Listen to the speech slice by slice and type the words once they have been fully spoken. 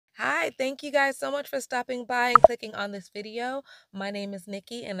Hi, thank you guys so much for stopping by and clicking on this video. My name is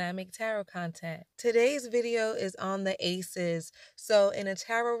Nikki and I make tarot content. Today's video is on the aces. So in a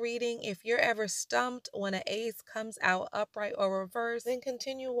tarot reading, if you're ever stumped when an ace comes out upright or reversed, then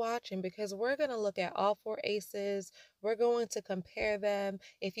continue watching because we're going to look at all four aces. We're going to compare them.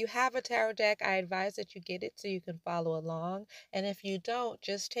 If you have a tarot deck, I advise that you get it so you can follow along. And if you don't,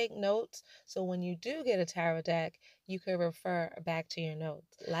 just take notes. So when you do get a tarot deck, you can refer back to your notes.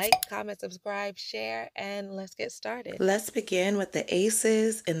 Like, comment, subscribe, share, and let's get started. Let's begin with the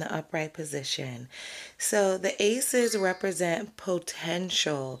aces in the upright position. So the aces represent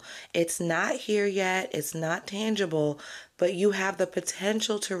potential. It's not here yet, it's not tangible, but you have the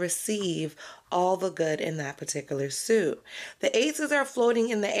potential to receive all the good in that particular suit. The aces are floating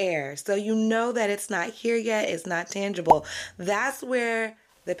in the air, so you know that it's not here yet, it's not tangible. That's where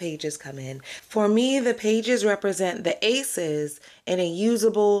the pages come in. For me, the pages represent the aces in a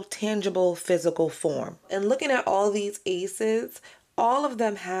usable, tangible, physical form. And looking at all these aces, all of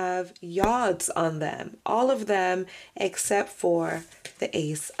them have yods on them. All of them except for the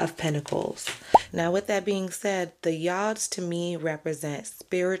Ace of Pentacles. Now, with that being said, the yods to me represent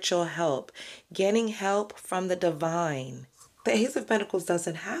spiritual help, getting help from the divine. The Ace of Pentacles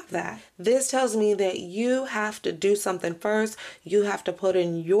doesn't have that. This tells me that you have to do something first. You have to put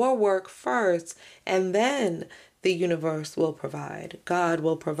in your work first, and then the universe will provide. God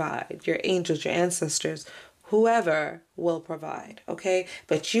will provide. Your angels, your ancestors, whoever will provide, okay?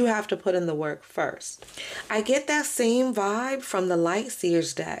 But you have to put in the work first. I get that same vibe from the Light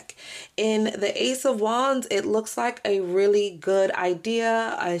Seers deck. In the Ace of Wands, it looks like a really good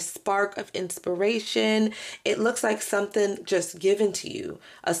idea, a spark of inspiration. It looks like something just given to you,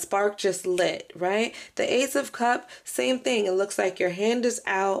 a spark just lit, right? The Ace of Cups, same thing. It looks like your hand is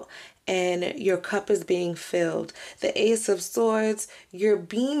out and your cup is being filled. The Ace of Swords, you're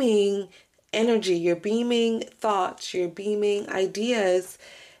beaming energy, you're beaming thoughts, you're beaming ideas,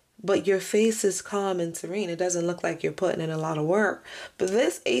 but your face is calm and serene. It doesn't look like you're putting in a lot of work. But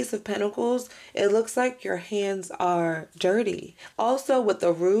this Ace of Pentacles, it looks like your hands are dirty. Also, with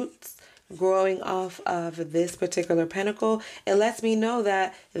the roots growing off of this particular pentacle, it lets me know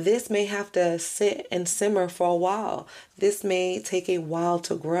that this may have to sit and simmer for a while. This may take a while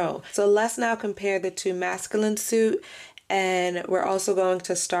to grow. So let's now compare the two masculine suit. And we're also going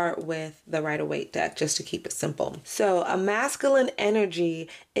to start with the Rider-Waite deck just to keep it simple. So a masculine energy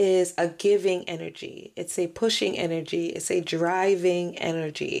is a giving energy. It's a pushing energy. It's a driving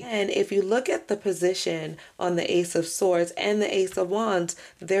energy. And if you look at the position on the Ace of Swords and the Ace of Wands,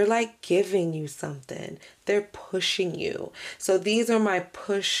 they're like giving you something. They're pushing you. So these are my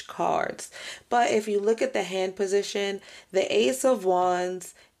push cards. But if you look at the hand position, the Ace of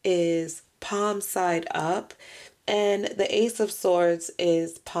Wands is palm side up. And the Ace of Swords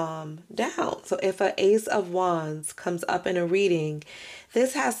is palm down. So if an Ace of Wands comes up in a reading,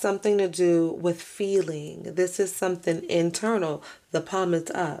 this has something to do with feeling. This is something internal. The palm is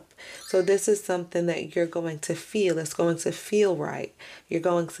up. So this is something that you're going to feel. It's going to feel right. You're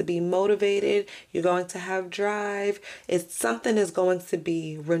going to be motivated. You're going to have drive. It's something is going to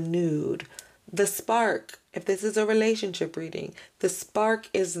be renewed. The spark, if this is a relationship reading, the spark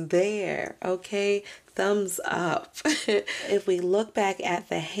is there, okay? Thumbs up. If we look back at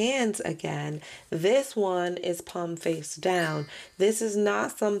the hands again, this one is palm face down. This is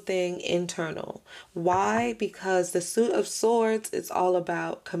not something internal. Why? Because the suit of swords is all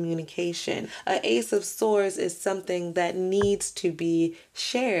about communication. An Ace of Swords is something that needs to be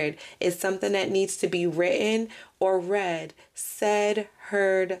shared. It's something that needs to be written or read, said,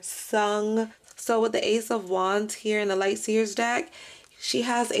 heard, sung. So with the Ace of Wands here in the Light Seers deck, she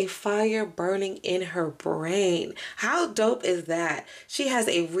has a fire burning in her brain. How dope is that? She has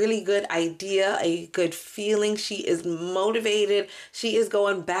a really good idea, a good feeling. She is motivated. She is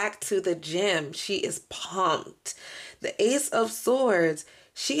going back to the gym. She is pumped. The Ace of Swords,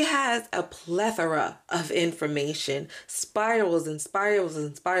 she has a plethora of information, spirals and spirals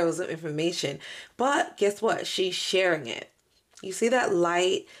and spirals of information. But guess what? She's sharing it. You see that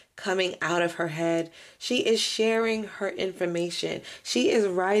light coming out of her head? She is sharing her information. She is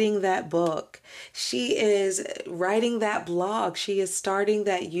writing that book. She is writing that blog. She is starting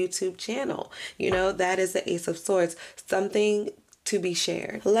that YouTube channel. You know, that is the Ace of Swords. Something to be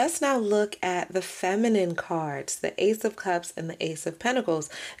shared. Let's now look at the feminine cards, the Ace of Cups and the Ace of Pentacles.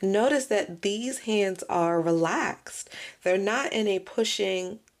 Notice that these hands are relaxed. They're not in a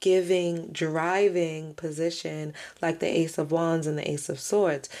pushing, giving, driving position like the Ace of Wands and the Ace of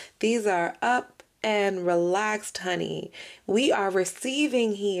Swords. These are up and relaxed, honey. We are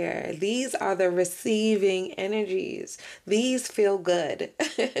receiving here. These are the receiving energies. These feel good.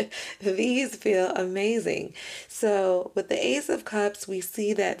 These feel amazing. So with the Ace of Cups, we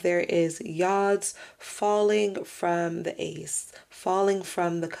see that there is yards falling from the ace, falling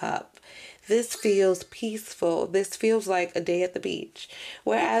from the cup. This feels peaceful. This feels like a day at the beach.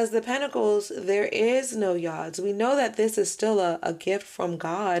 Whereas the Pentacles, there is no yards. We know that this is still a gift from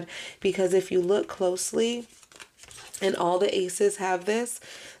God, because if you look closely, and all the aces have this,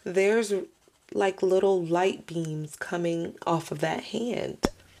 there's like little light beams coming off of that hand.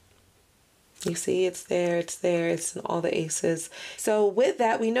 You see, it's there, it's in all the aces. So with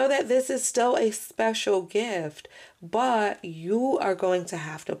that, we know that this is still a special gift, but you are going to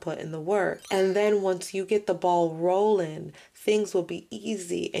have to put in the work. And then once you get the ball rolling, things will be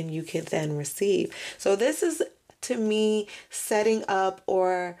easy and you can then receive. So this is, to me, setting up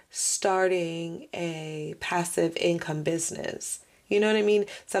or starting a passive income business. You know what I mean?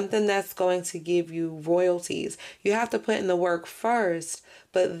 Something that's going to give you royalties. You have to put in the work first,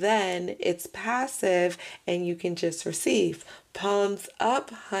 but then it's passive and you can just receive. Palms up,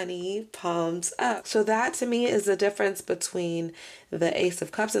 honey, palms up. So that to me is the difference between the Ace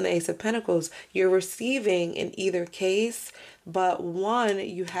of Cups and the Ace of Pentacles. You're receiving in either case, but one,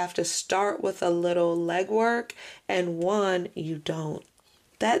 you have to start with a little legwork, and one, you don't.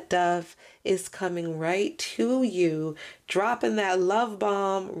 That dove is coming right to you, dropping that love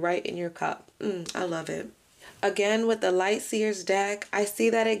bomb right in your cup. I love it. Again, with the Light Seers deck, I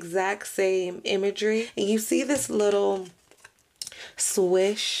see that exact same imagery. And you see this little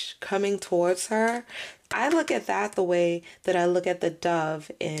swish coming towards her. I look at that the way that I look at the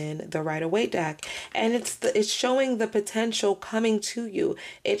dove in the Rider-Waite deck. And it's showing the potential coming to you.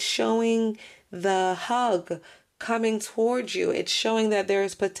 It's showing the hug coming towards you. It's showing that there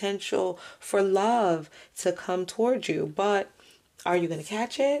is potential for love to come towards you. But are you going to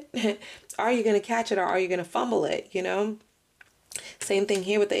catch it? Are you going to catch it, or are you going to fumble it? You know? Same thing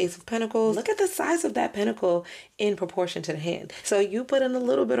here with the Ace of Pentacles. Look at the size of that pentacle in proportion to the hand. So you put in a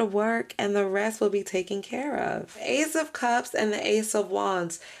little bit of work and the rest will be taken care of. Ace of Cups and the Ace of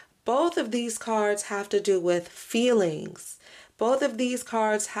Wands. Both of these cards have to do with feelings. Both of these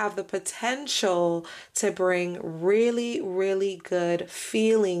cards have the potential to bring really, really good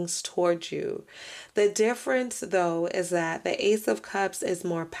feelings towards you. The difference, though, is that the Ace of Cups is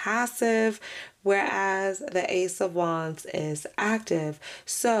more passive, whereas the Ace of Wands is active.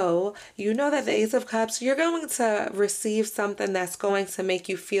 So you know that the Ace of Cups, you're going to receive something that's going to make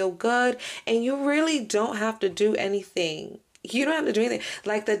you feel good, and you really don't have to do anything. You don't have to do anything.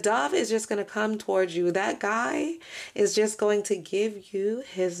 Like, the dove is just going to come towards you. That guy is just going to give you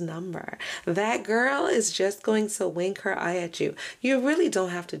his number. That girl is just going to wink her eye at you. You really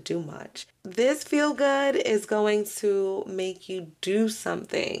don't have to do much. This feel good is going to make you do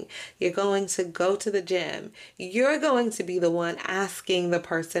something. You're going to go to the gym. You're going to be the one asking the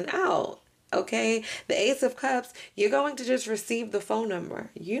person out. Okay, the Ace of Cups, you're going to just receive the phone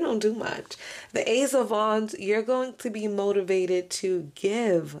number. You don't do much. The Ace of Wands, you're going to be motivated to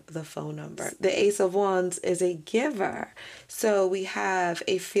give the phone number. The Ace of Wands is a giver. So we have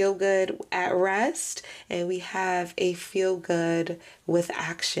a feel good at rest, and we have a feel good with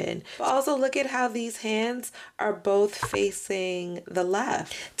action. Also, look at how these hands are both facing the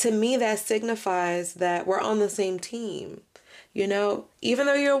left. To me, that signifies that we're on the same team. You know, even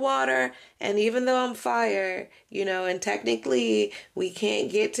though you're water and even though I'm fire, you know, and technically we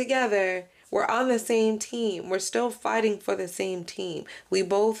can't get together, we're on the same team. We're still fighting for the same team. We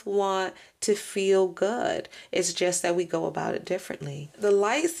both want to feel good. It's just that we go about it differently. The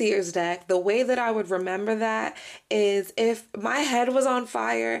Light Seers deck, the way that I would remember that is, if my head was on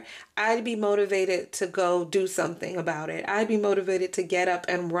fire, I'd be motivated to go do something about it. I'd be motivated to get up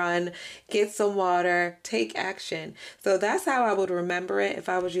and run, get some water, take action. So that's how I would remember it if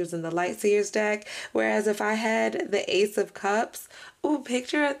I was using the Light Seers deck. Whereas if I had the Ace of Cups, ooh,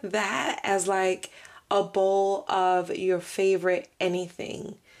 picture that as like a bowl of your favorite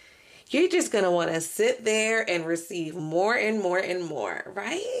anything. You're just going to want to sit there and receive more and more and more,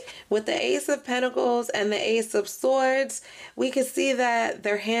 right? With the Ace of Pentacles and the Ace of Swords, we can see that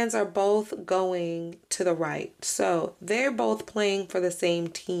their hands are both going to the right. So they're both playing for the same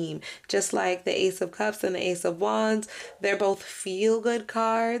team. Just like the Ace of Cups and the Ace of Wands, they're both feel-good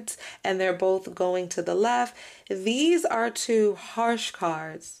cards and they're both going to the left. These are two harsh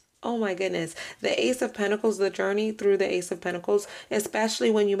cards. Oh my goodness. The Ace of Pentacles, the journey through the Ace of Pentacles, especially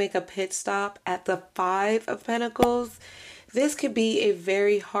when you make a pit stop at the Five of Pentacles, This could be a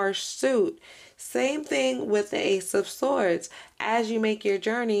very harsh suit. Same thing with the Ace of Swords. As you make your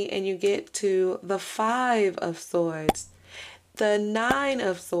journey and you get to the Five of Swords, the Nine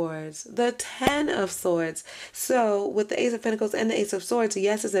of Swords, the Ten of Swords. So with the Ace of Pentacles and the Ace of Swords,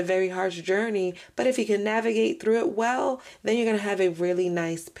 yes, it's a very harsh journey, but if you can navigate through it well, then you're going to have a really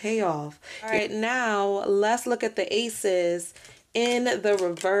nice payoff. All right, now let's look at the aces in the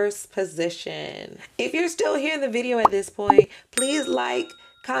reverse position. If you're still here in the video at this point, please like,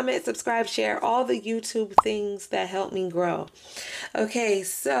 comment, subscribe, share all the YouTube things that help me grow. Okay,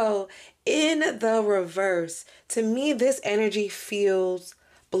 so in the reverse, to me, this energy feels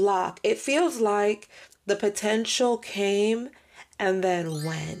blocked. It feels like the potential came and then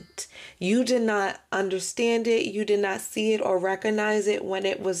went. You did not understand it. You did not see it or recognize it when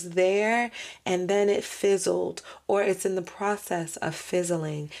it was there, and then it fizzled, or it's in the process of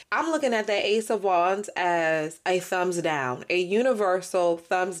fizzling. I'm looking at the Ace of Wands as a thumbs down, a universal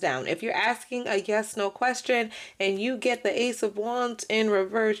thumbs down. If you're asking a yes, no question and you get the Ace of Wands in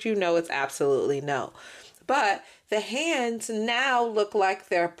reverse, you know it's absolutely no. But the hands now look like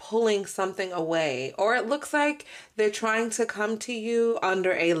they're pulling something away, or it looks like they're trying to come to you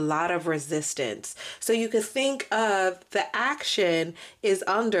under a lot of resistance. So you could think of the action is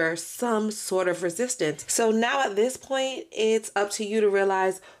under some sort of resistance. So now at this point, it's up to you to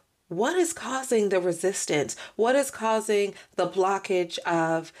realize what is causing the resistance? What is causing the blockage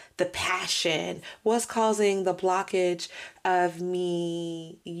of the passion? What's causing the blockage of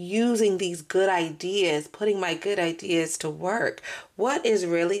me using these good ideas, putting my good ideas to work? What is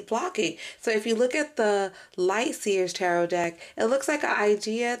really blocking? So if you look at the Light Seers Tarot deck, it looks like an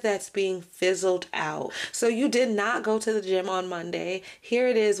idea that's being fizzled out. So you did not go to the gym on Monday. Here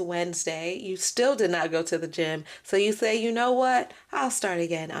it is Wednesday. You still did not go to the gym. So you say, you know what? I'll start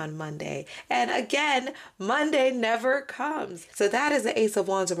again on Monday. And again, Monday never comes. So that is the Ace of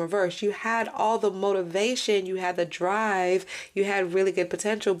Wands in reverse. You had all the motivation, you had the drive, you had really good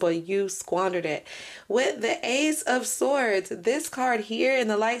potential, but you squandered it. With the Ace of Swords, this card here in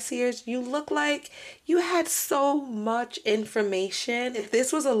the Light Seers, you look like you had so much information. If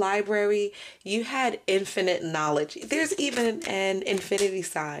this was a library, you had infinite knowledge. There's even an infinity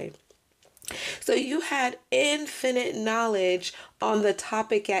sign. So you had infinite knowledge on the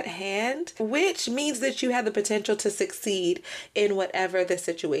topic at hand, which means that you had the potential to succeed in whatever the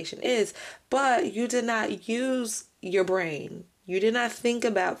situation is, but you did not use your brain. You did not think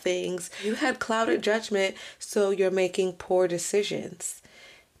about things. You had clouded judgment, so you're making poor decisions.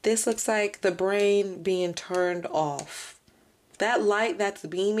 This looks like the brain being turned off. That light that's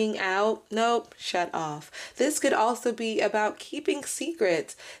beaming out, nope, shut off. This could also be about keeping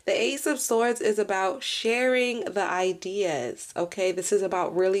secrets. The Ace of Swords is about sharing the ideas, okay? This is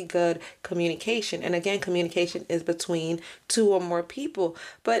about really good communication. And again, communication is between two or more people.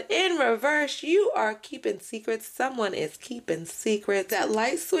 But in reverse, you are keeping secrets. Someone is keeping secrets. That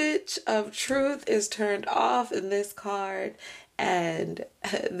light switch of truth is turned off in this card. And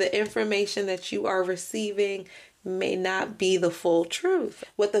the information that you are receiving may not be the full truth.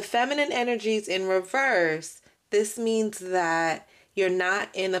 With the feminine energies in reverse, this means that you're not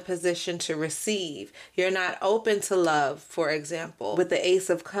in a position to receive. You're not open to love, for example. With the Ace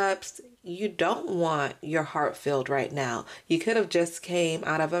of Cups, you don't want your heart filled right now. You could have just came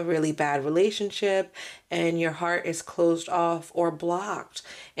out of a really bad relationship and your heart is closed off or blocked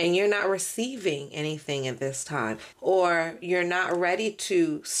and you're not receiving anything at this time, or you're not ready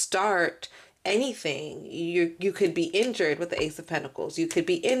to start anything. You could be injured with the Ace of Pentacles. You could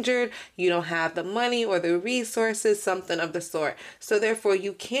be injured. You don't have the money or the resources, something of the sort. So therefore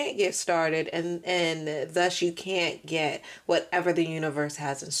you can't get started, and thus you can't get whatever the universe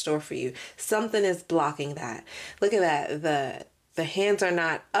has in store for you. Something is blocking that. Look at that. The hands are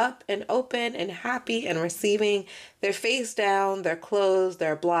not up and open and happy and receiving. They're face down, they're closed,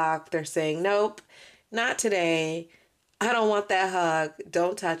 they're blocked. They're saying, nope, not today. I don't want that hug.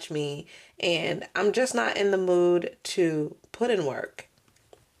 Don't touch me. And I'm just not in the mood to put in work.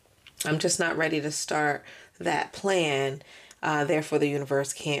 I'm just not ready to start that plan. Therefore, the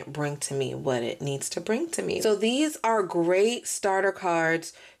universe can't bring to me what it needs to bring to me. So these are great starter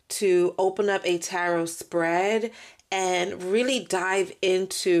cards to open up a tarot spread and really dive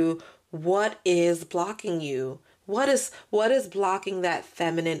into what is blocking you. What is blocking that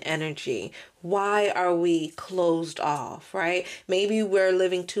feminine energy? Why are we closed off, right? Maybe we're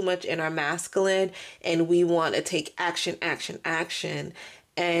living too much in our masculine and we want to take action,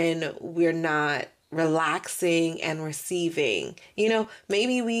 and we're not relaxing and receiving. You know,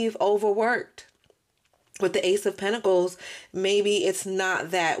 maybe we've overworked. With the Ace of Pentacles, maybe it's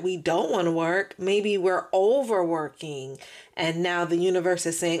not that we don't want to work. Maybe we're overworking. And now the universe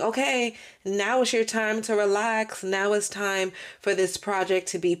is saying, okay, now is your time to relax. Now it's time for this project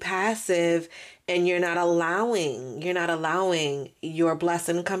to be passive. And you're not allowing your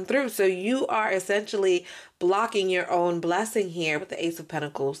blessing to come through. So you are essentially blocking your own blessing here with the Ace of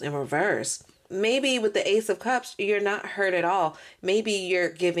Pentacles in reverse. Maybe with the Ace of Cups, you're not hurt at all. Maybe you're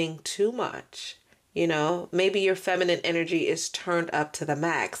giving too much. You know, maybe your feminine energy is turned up to the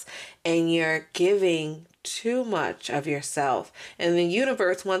max and you're giving too much of yourself. And the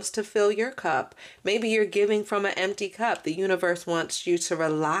universe wants to fill your cup. Maybe you're giving from an empty cup. The universe wants you to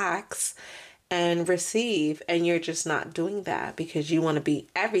relax and receive, and you're just not doing that because you want to be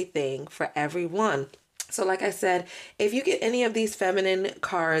everything for everyone. So like I said, if you get any of these feminine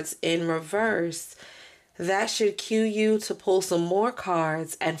cards in reverse, that should cue you to pull some more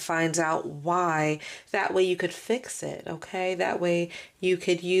cards and find out why. That way you could fix it, okay? That way you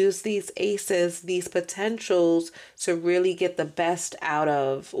could use these aces, these potentials, to really get the best out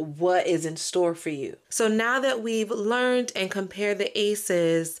of what is in store for you. So now that we've learned and compared the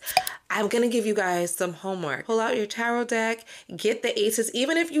aces, I'm going to give you guys some homework. Pull out your tarot deck, get the aces.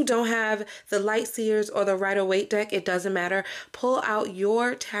 Even if you don't have the Light Seers or the Rider-Waite deck, it doesn't matter. Pull out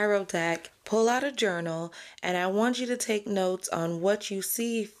your tarot deck, pull out a journal, and I want you to take notes on what you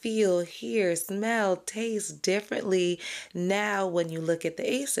see, feel, hear, smell, taste differently now when you look at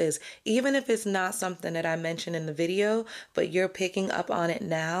the aces. Even if it's not something that I mentioned in the video, but you're picking up on it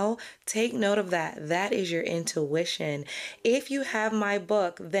now, take note of that. That is your intuition. If you have my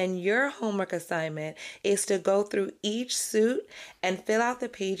book, then your homework assignment is to go through each suit and fill out the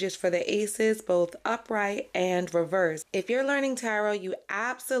pages for the aces, both upright and reverse. If you're learning tarot, you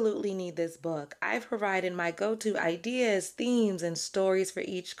absolutely need this book. I've provided my go-to ideas, themes, and stories for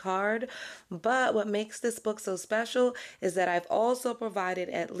each card, but what makes this book so special is that I've also provided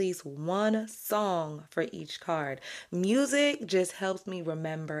at least one song for each card. Music just helps me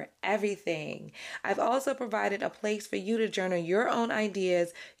remember everything. I've also provided a place for you to journal your own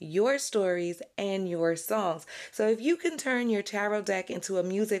ideas, your stories, and your songs. So if you can turn your tarot deck into a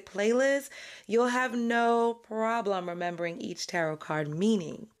music playlist, you'll have no problem remembering each tarot card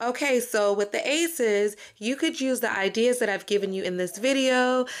meaning. Okay, so with the aces, you could use the ideas that I've given you in this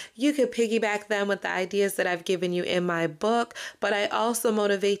video. You could piggyback them with the ideas that I've given you in my book, but I also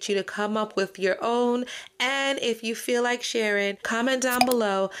motivate you to come up with your own. And if you feel like sharing, comment down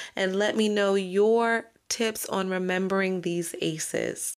below and let me know your tips on remembering these aces.